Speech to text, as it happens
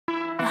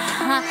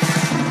One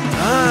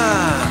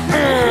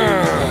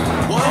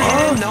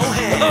hand, no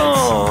hands.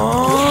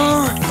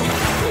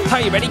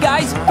 Are you ready,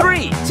 guys?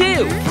 3,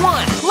 2,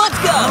 1, let's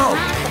go!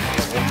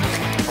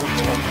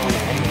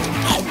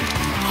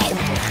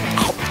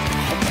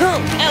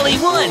 Oh, Ellie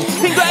won!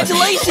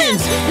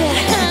 Congratulations!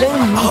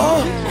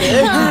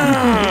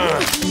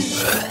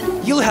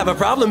 You'll have a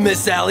problem, Miss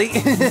Sally.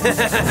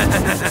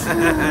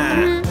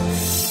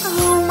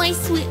 Oh, my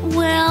sweet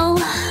Will.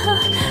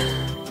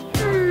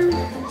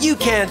 You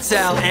can't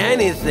sell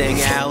anything,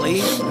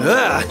 Allie.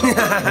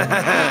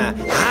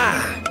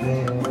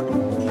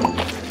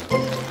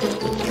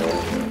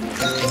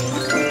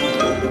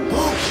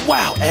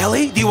 Wow,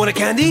 Ellie, do you want a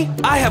candy?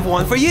 I have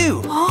one for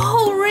you.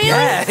 Oh, really?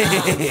 Yeah.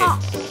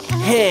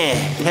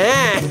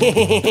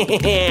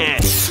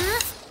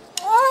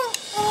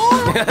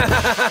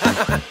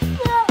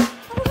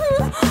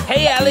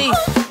 Hey, Ellie!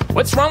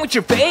 What's wrong with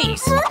your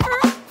face?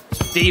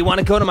 Do you want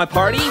to go to my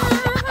party?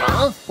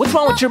 Huh? What's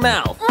wrong with your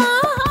mouth?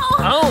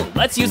 Oh,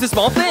 let's use a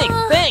small thing.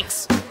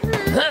 Thanks.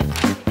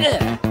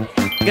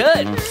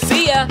 Good.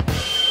 See ya.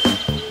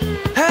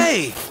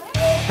 Hey!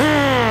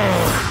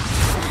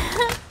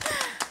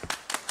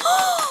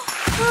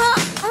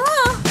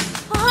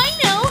 I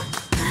know.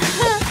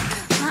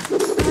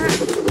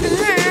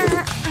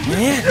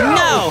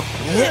 No!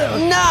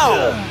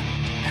 No!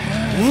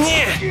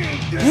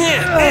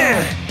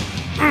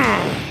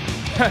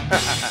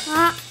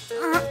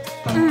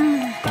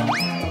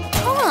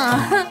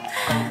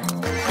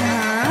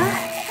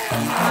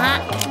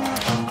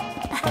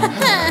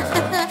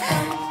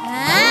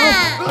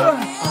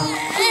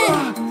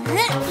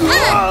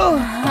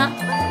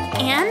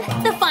 And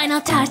the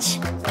final touch.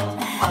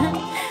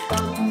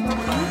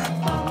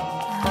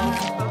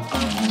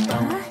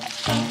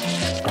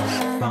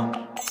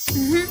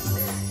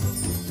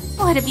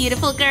 What a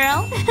beautiful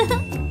girl.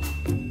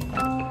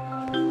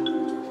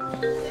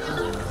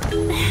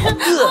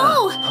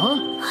 Oh! Huh?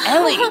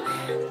 Ellie!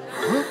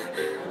 Huh?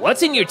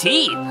 What's in your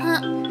teeth?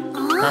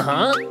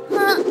 Uh-huh.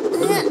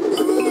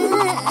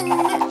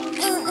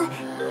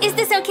 Is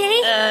this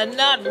okay?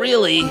 Not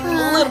really.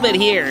 A little bit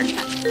here.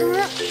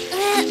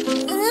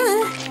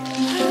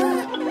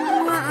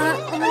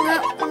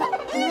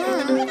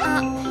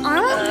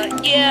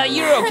 Yeah,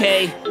 you're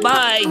okay.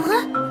 Bye.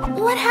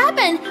 What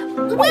happened?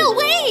 Will,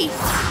 wait!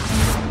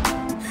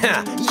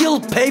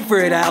 You'll pay for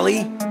it,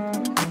 Allie.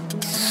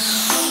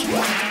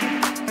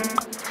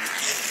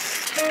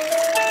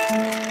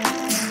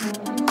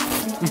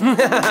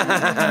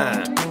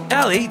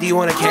 Allie, do you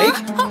want a cake?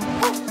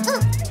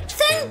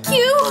 Thank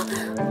you!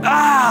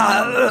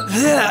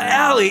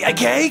 Allie, a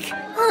cake?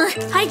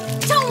 I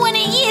don't want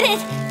to eat it,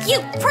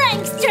 you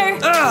prankster!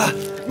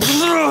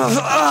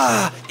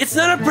 It's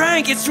not a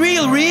prank, it's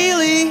real,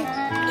 really!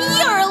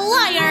 You're a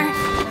liar!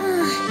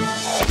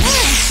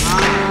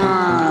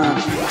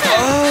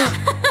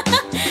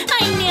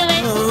 I knew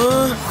it!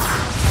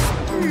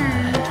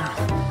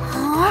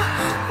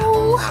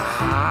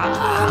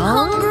 I'm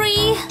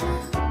hungry.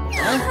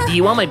 Do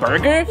you want my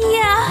burger?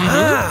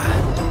 Yeah.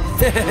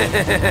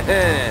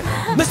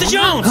 Mr.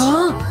 Jones!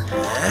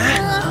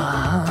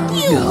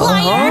 You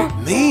liar!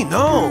 Me?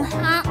 No.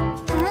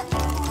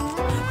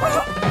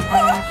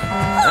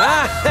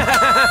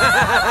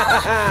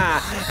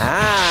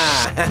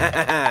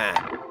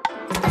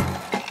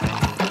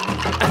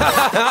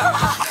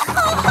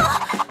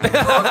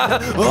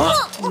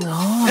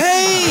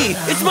 Hey!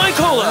 It's my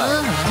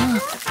cola!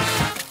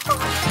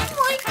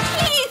 My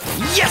teeth!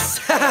 Yes!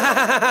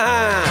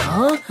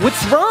 Huh?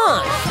 What's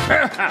wrong?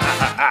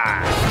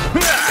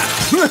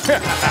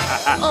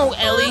 Oh,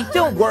 Ellie,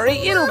 don't worry.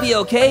 It'll be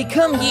okay.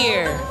 Come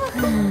here.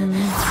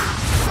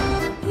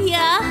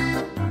 Yeah?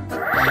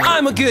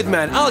 I'm a good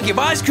man. I'll give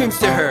ice creams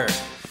to her.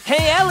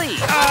 Hey, Ellie.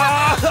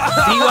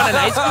 Do you want an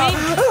ice cream?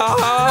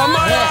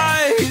 My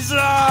eyes!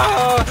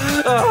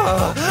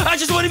 I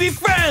just want to be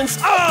friends!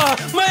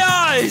 My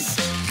eyes!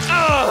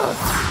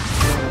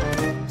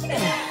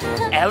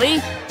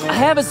 Ellie, I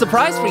have a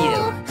surprise for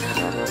you.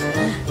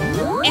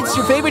 It's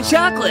your favorite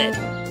chocolate.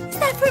 Is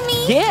that for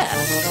me? Yeah.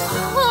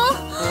 Oh.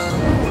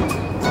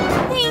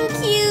 Thank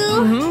you.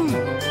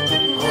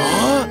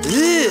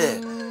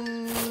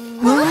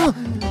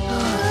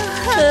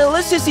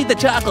 Let's just eat the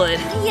chocolate.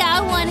 Yeah,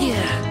 I want it.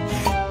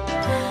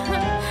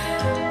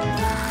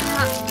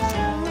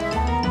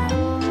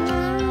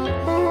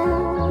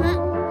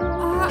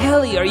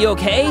 Ellie, are you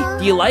okay?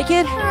 Do you like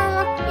it?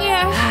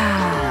 Yeah.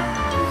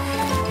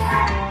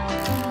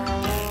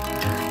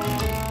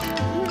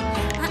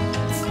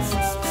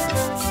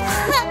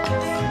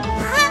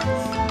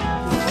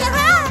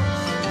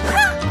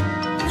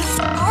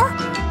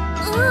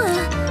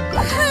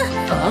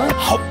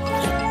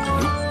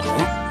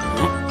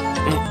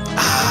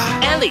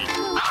 Ellie,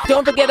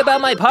 don't forget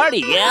about my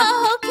party, yeah?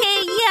 Oh,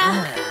 okay,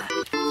 yeah.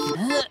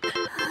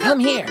 Come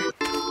here.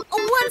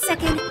 1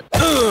 second.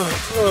 Oh,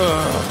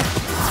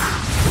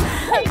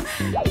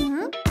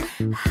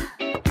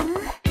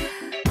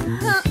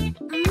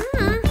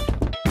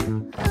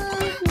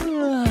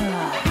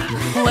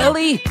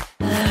 Ellie,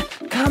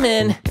 come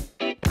in.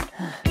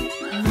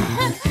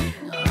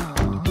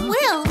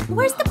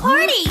 Where's the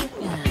party?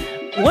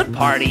 What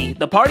party?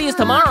 The party is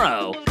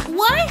tomorrow.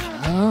 What?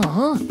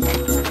 Uh-huh.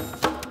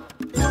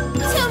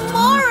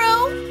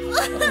 Tomorrow?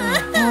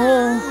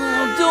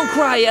 Oh, don't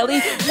cry,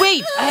 Ellie.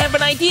 Wait, I have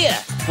an idea.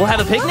 We'll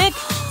have a picnic?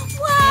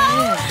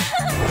 Wow!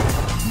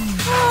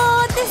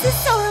 Oh, this is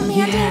so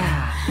romantic.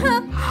 Yeah.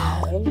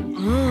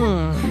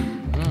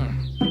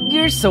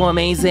 You're so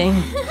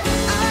amazing.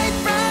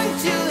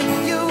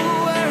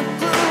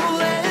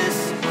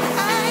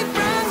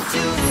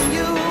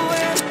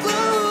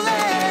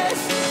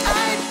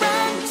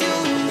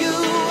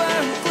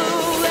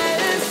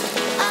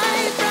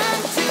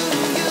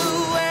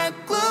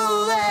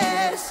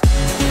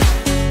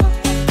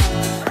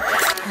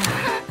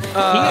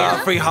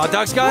 Free hot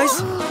dogs, guys?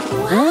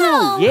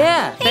 Wow. Ooh,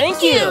 yeah,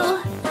 thank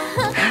you.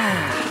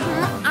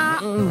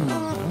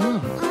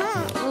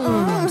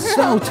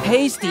 So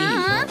tasty.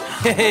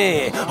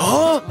 Hey,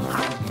 huh?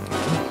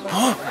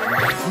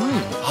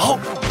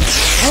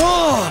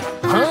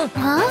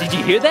 Did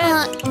you hear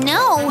that?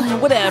 No.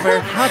 Whatever.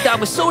 Hot dog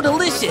was so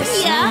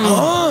delicious. Yeah.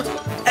 Huh?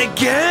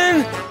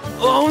 Again?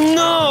 Oh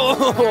no!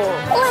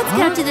 Let's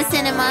go to the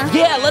cinema.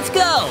 Yeah, let's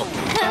go.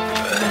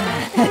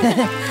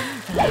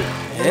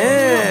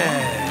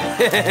 Yeah.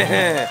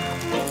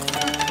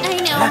 I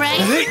know, right?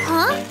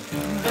 Huh?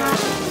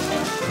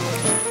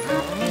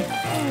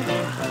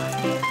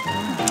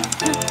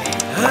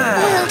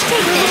 We'll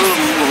take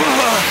this.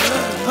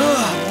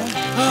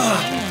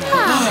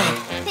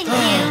 Thank you.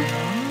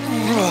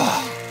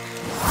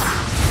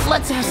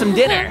 Let's have some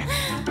dinner.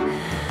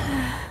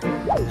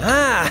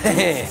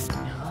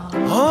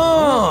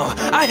 Oh,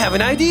 I have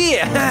an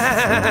idea.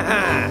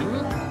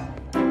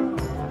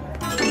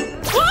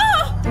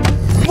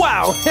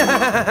 Wow!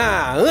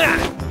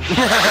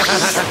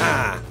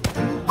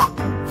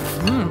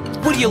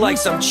 Would you like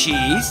some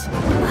cheese?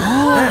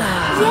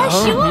 Yeah,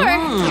 sure.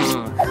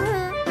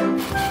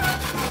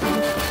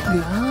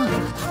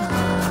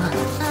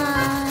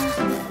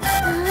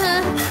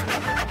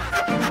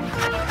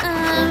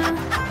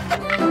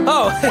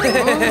 Oh,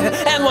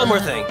 and one more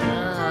thing.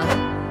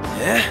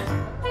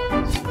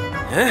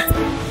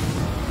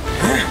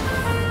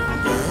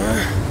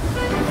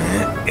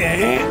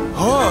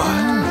 Oh,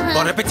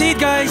 bon appetit,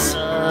 guys!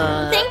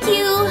 Thank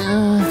you.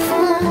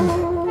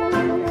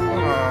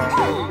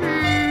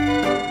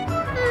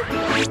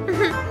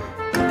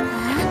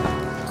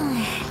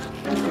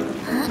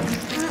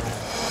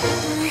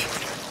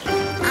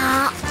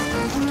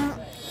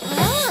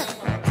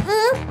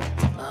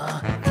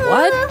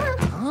 What?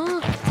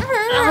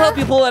 I'll help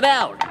you pull it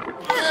out. I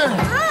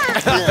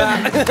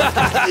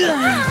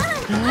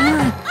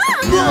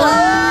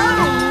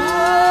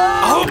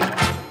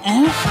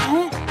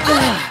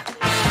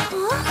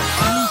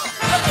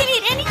can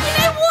eat anything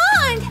I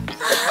want.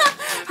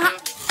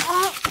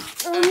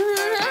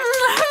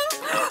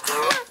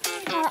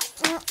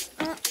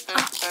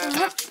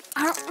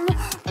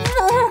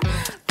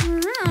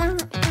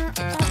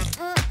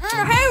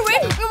 Hey,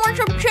 Rick, you want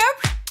some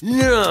chips?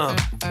 No,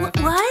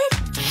 What?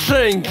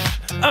 thanks.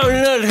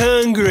 I'm not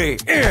hungry.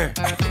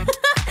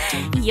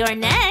 You're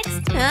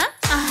next. Huh?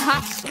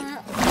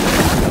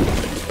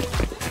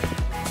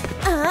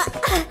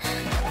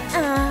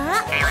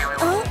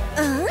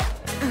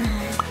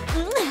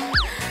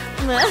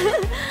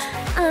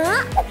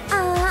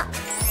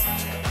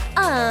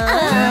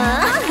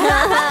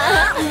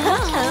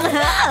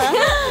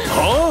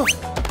 Huh?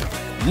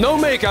 No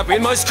makeup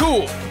in my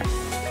school.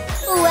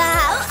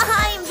 Wow,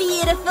 I'm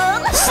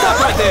beautiful. Stop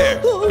right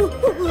there.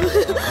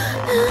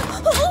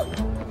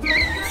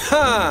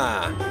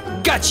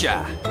 Ha!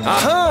 Gotcha.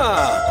 Aha!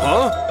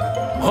 Huh?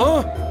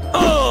 Huh?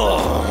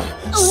 Oh!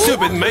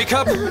 Stupid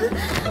makeup.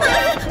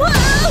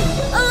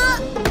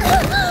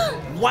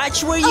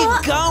 Watch where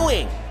you're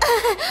going.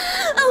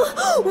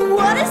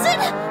 What is it?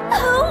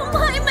 Oh,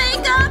 my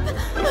makeup.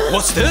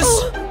 What's this?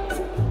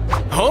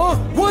 Huh?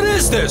 What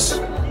is this?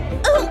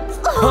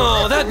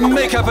 Oh, that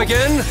makeup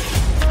again?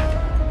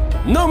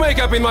 No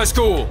makeup in my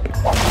school. Hey,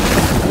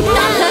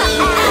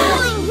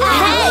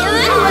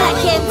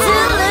 welcome to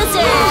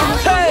loser.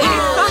 Hey,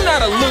 I'm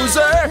not a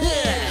loser.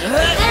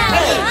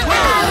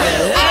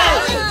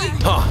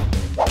 Huh?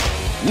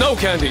 No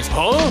candies,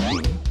 huh?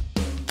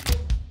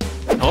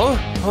 Huh?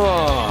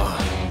 Oh,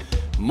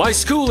 my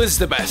school is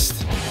the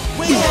best.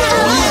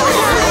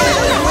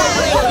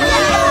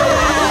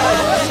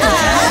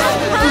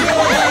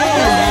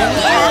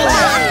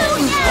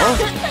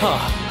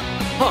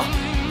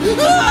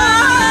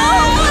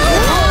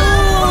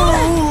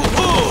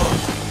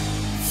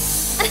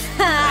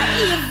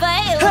 You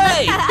failed.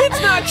 Hey,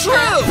 it's not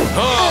true.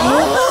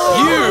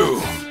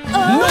 You!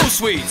 No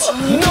sweets,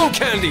 no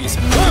candies.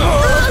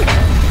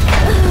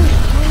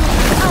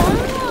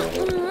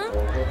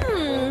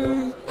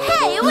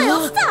 Hey,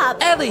 we'll stop.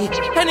 Ellie,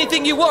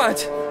 anything you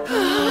want.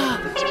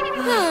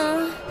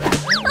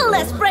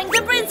 Let's prank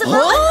the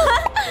principal.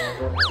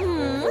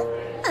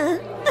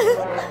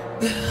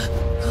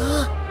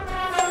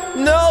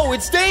 No,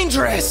 it's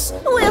dangerous.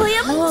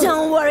 William,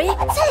 don't worry.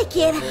 Take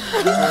it.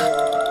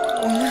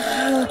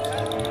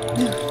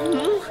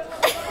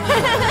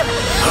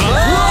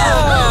 Huh?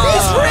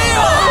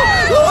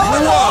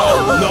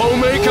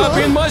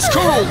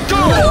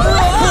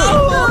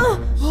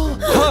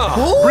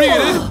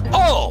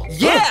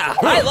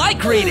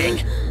 like reading.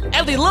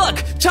 Ellie,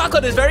 look!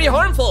 Chocolate is very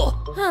harmful.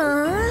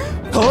 Huh?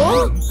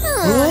 Huh?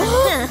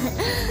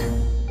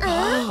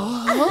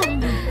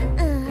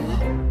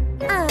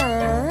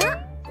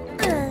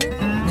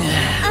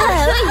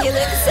 Oh, you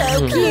look so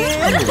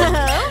cute.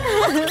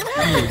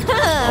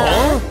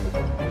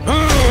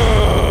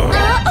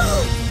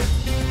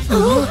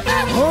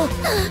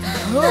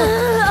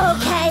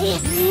 Okay.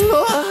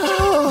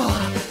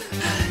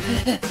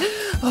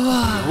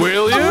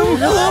 William?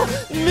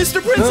 Mr.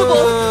 Principal!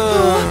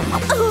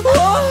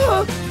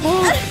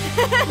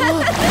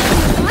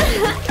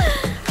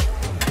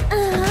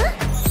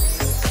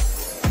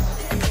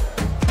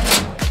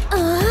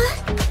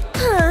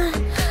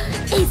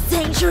 It's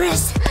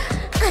dangerous.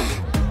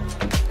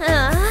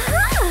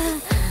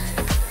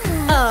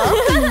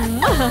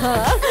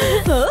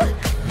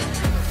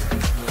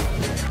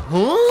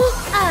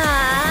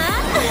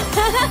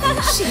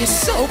 She is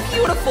so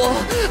beautiful.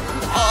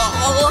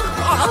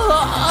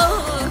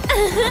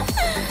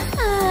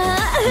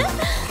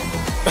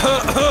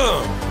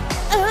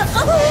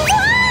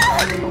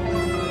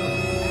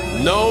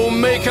 No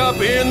makeup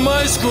in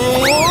my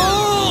school!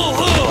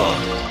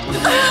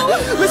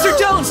 Mr.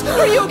 Jones,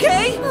 are you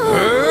okay?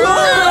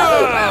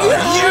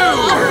 You!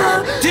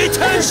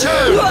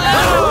 Detention!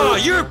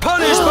 You're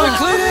punished by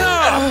cleaning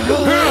up!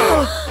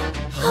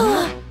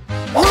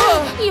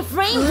 You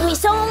framed me,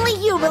 so only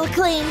you will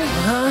clean.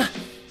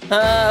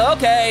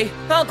 Okay.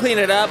 I'll clean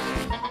it up.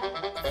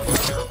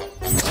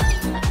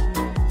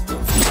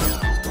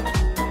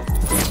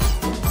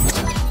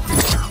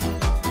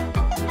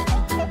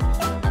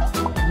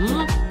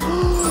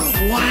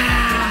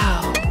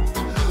 Wow!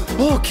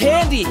 Oh,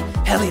 candy!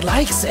 Ellie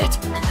likes it.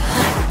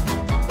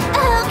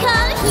 Oh,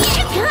 come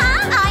here,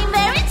 come! I'm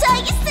very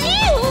tasty!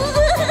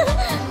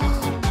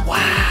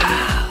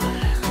 Wow!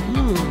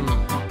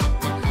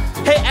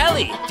 Hey,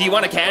 Ellie, do you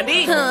want a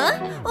candy? Huh?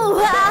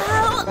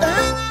 Wow!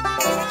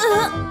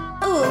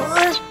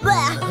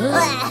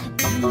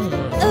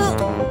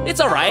 It's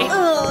all right.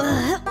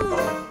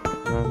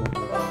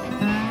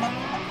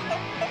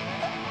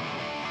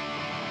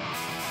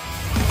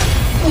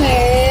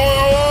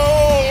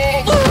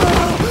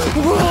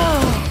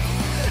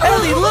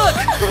 Ellie, look!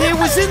 It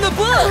was in the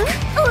book!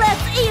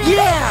 Let's eat it!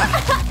 Yeah!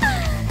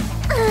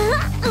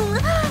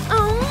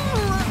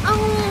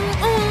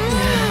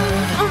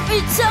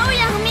 It's so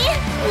yummy!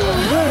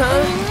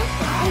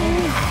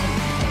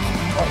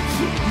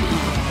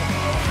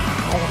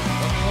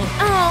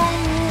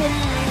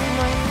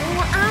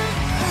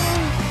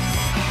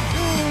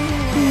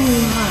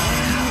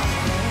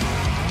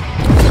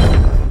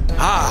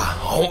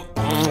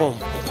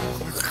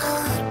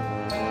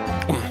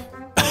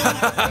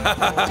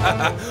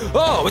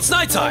 Oh, it's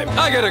nighttime.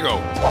 I gotta go.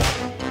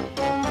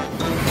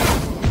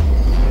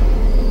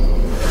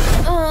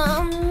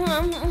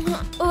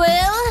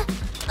 Will?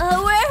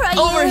 Where are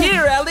you? Over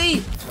here,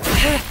 Ellie!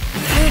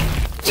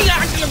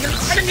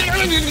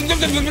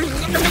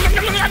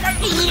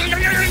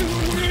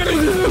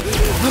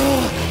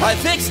 I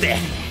fixed it!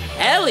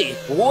 Ellie,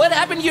 what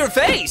happened to your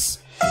face?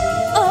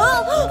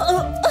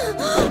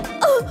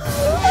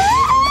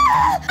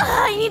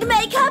 I need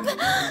makeup.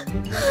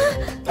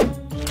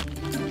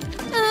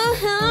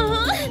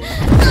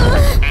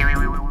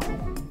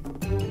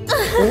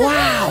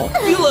 Wow,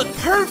 you look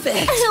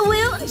perfect!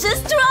 Will,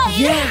 just try it.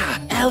 Yeah,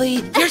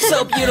 Ellie, you're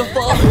so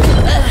beautiful!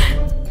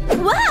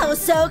 Wow,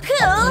 so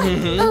cool.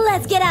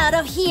 Let's get out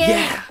of here.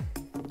 Yeah!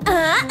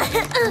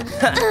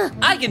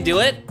 I can do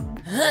it!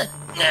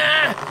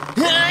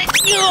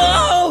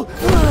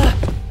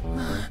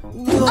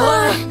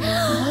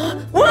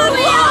 We're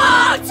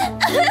locked!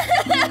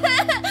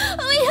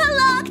 We are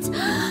locked.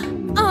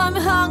 I'm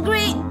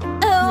hungry.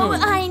 Oh,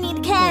 I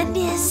need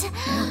candies.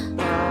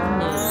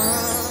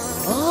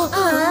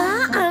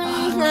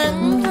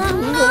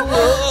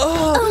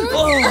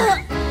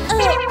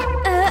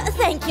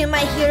 Thank you,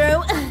 my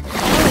hero.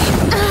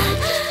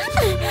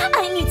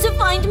 I need to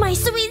find my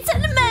sweets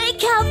and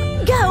makeup.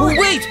 Go.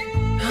 Wait!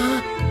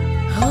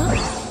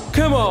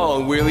 Come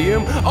on,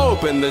 William.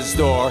 Open this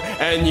door,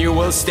 and you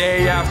will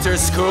stay after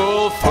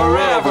school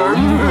forever.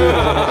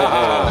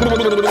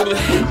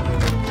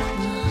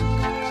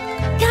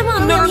 Come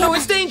on, No, William. no,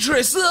 it's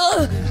dangerous!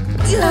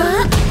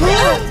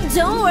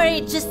 Don't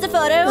worry, just a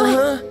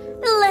photo.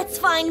 Let's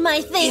find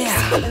my things.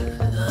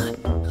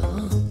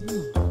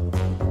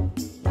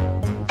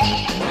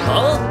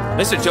 Huh?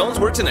 Mr. Jones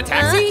works in a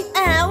taxi?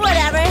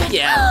 Whatever.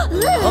 Yeah.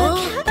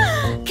 Look.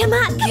 Come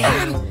on, come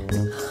on.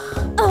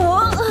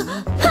 Oh.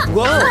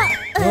 Whoa!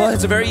 Oh,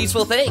 it's a very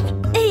useful thing.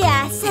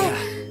 Yes.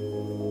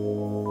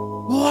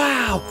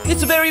 Wow!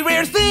 It's a very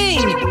rare thing!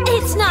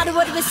 It's not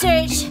what we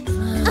search.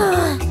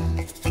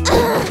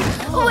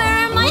 Where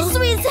are my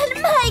sweets and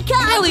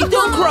makeup? Ellie,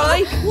 don't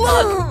cry!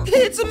 Look!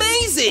 It's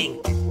amazing!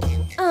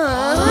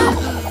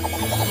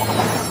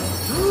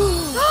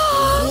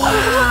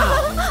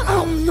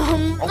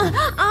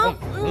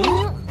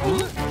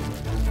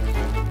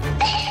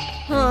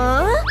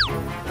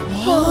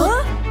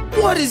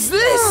 What is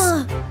this?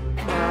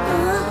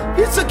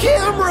 It's a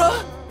camera!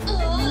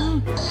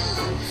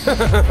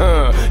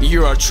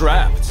 You are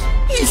trapped.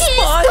 He's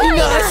spying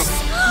us!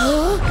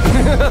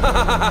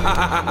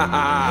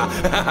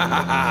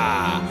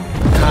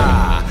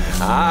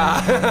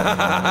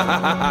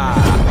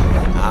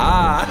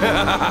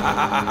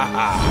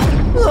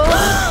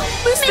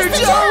 Mr.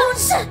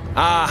 Jones!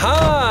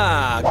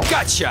 Aha!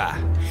 Gotcha!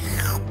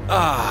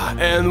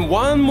 And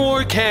one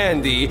more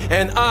candy,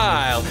 and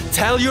I'll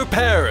tell your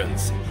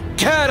parents.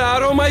 Get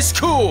out of my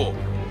school!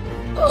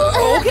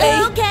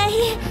 Okay.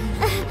 Okay.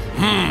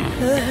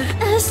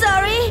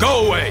 Sorry.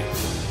 Go away!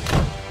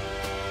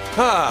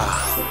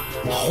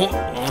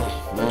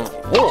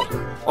 Oh,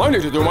 I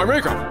need to do my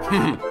makeup.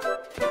 Hey,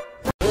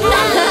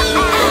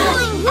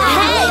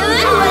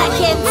 look what I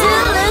can do,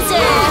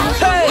 loser.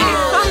 Hey,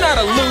 I'm not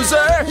a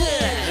loser!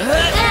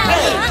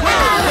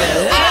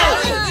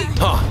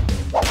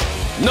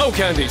 No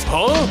candies,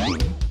 huh?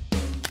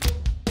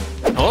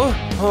 Huh?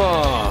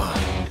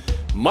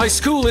 My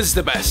school is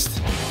the best.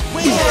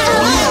 You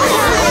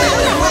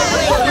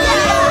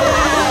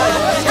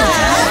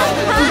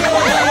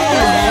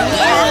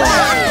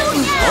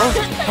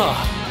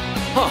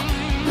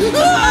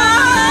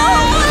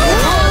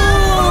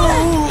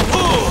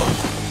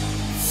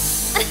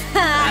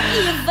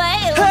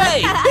failed. Hey,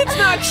 it's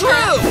not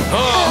true!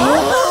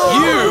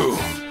 You!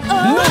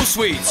 No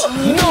sweets!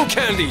 No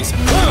candies!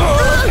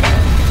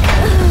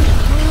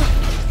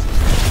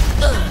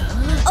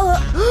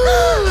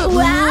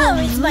 Wow,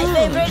 it's my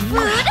favorite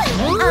food.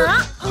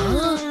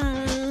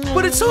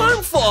 But it's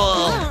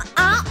harmful!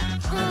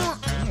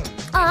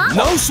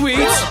 No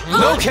sweets!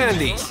 No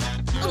candies!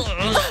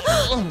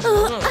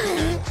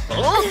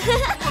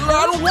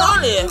 I don't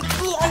want it!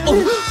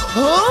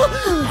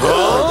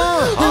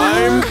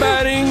 I'm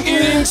banning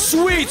eating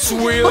sweets,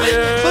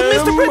 William! But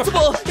Mr.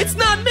 Principal, it's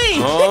not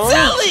me! It's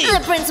Ellie! The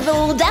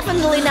principal will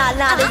definitely not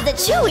notice the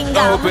chewing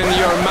gum. Open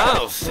your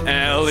mouth,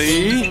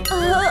 Ellie!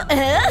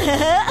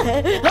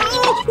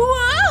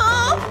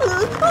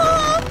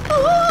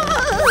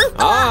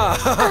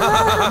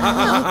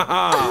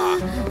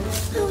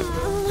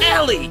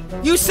 Ellie,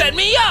 you set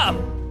me up!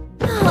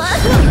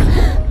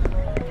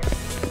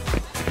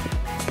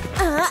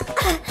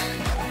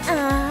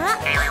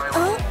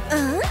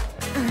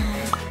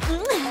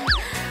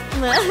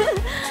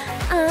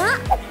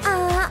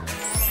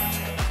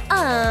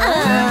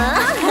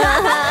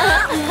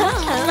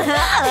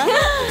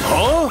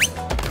 Huh?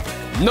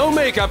 No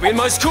makeup in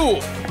my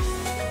school!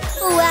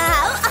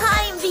 Wow,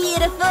 I'm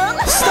beautiful.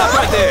 Stop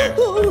right there!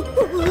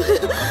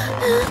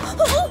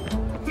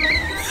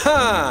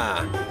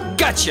 Ha!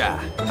 Gotcha!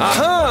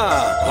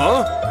 Aha!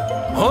 Huh?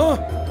 Huh?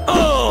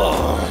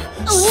 Oh!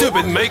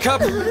 Stupid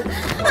makeup!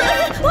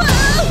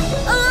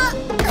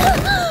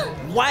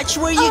 Watch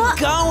where you're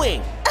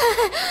going!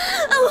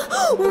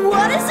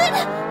 What is it?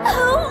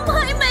 Oh,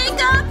 my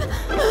makeup!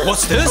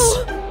 What's this?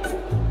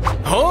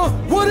 Huh?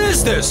 What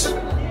is this?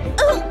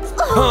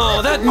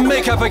 Oh, that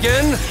makeup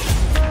again?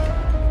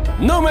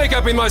 No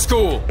makeup in my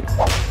school!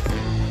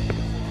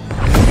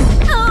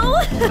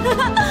 Oh,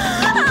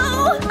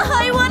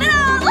 I want it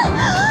all!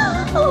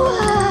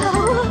 Wow!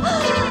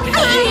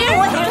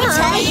 Here,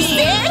 taste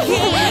it!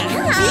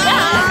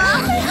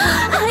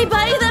 I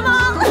buy them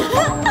all!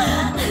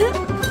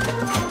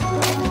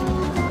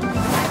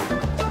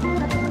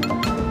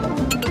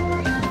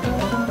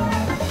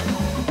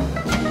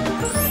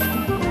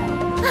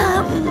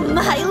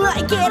 I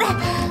like it!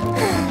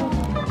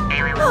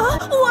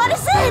 What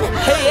is it?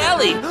 Hey,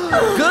 Ellie!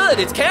 Good,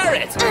 it's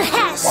carrots!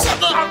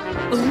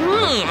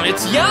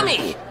 It's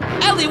yummy!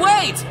 Ellie,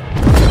 wait!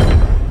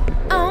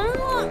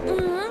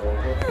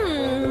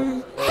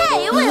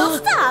 Hey, Will,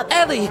 stop!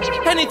 Ellie,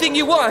 anything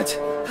you want!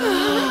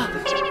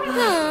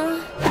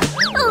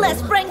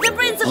 Let's prank the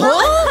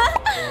principal!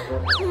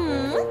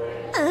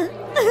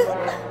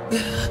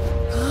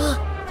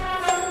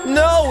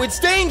 No, it's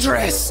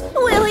dangerous!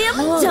 William,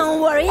 don't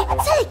worry.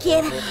 Take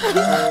it.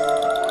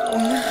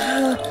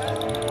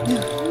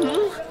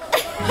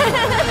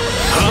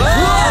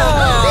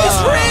 It's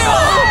real!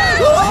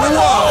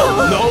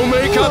 Whoa! No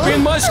makeup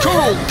in my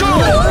school! Go!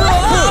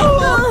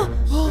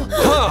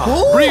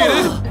 Read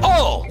it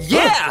all!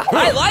 Yeah,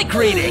 I like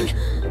reading!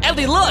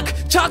 Ellie, look!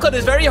 Chocolate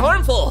is very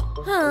harmful!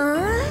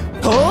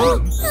 Oh,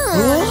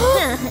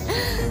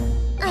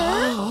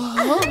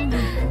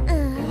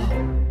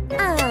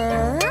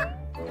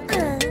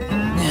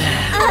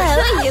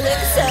 you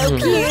look so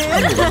cute.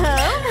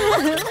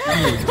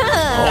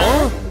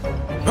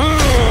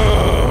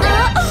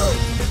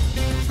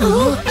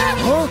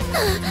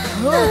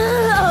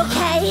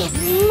 Okay.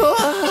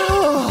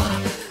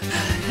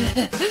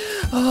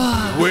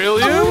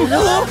 William?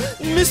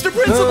 Mr.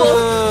 Principal!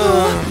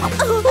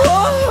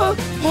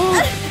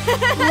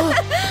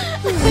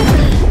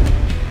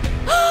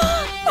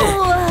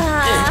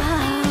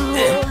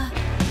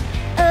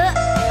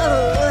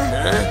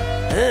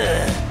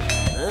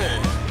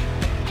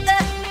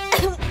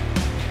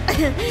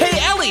 Hey,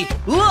 Ellie,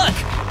 look!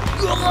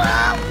 Oh,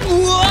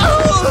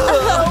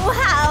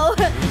 wow.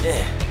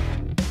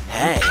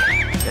 Hey,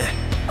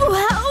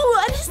 Wow,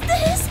 what is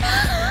this?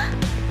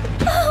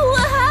 Oh,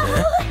 wow.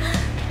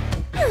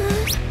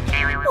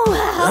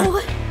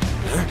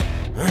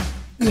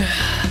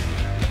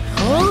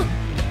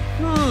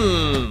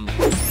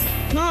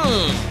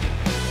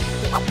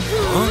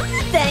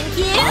 Thank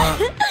you.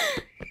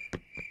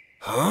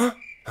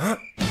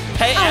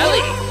 Hey,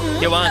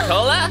 Ellie, you want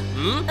cola?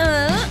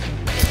 Hmm?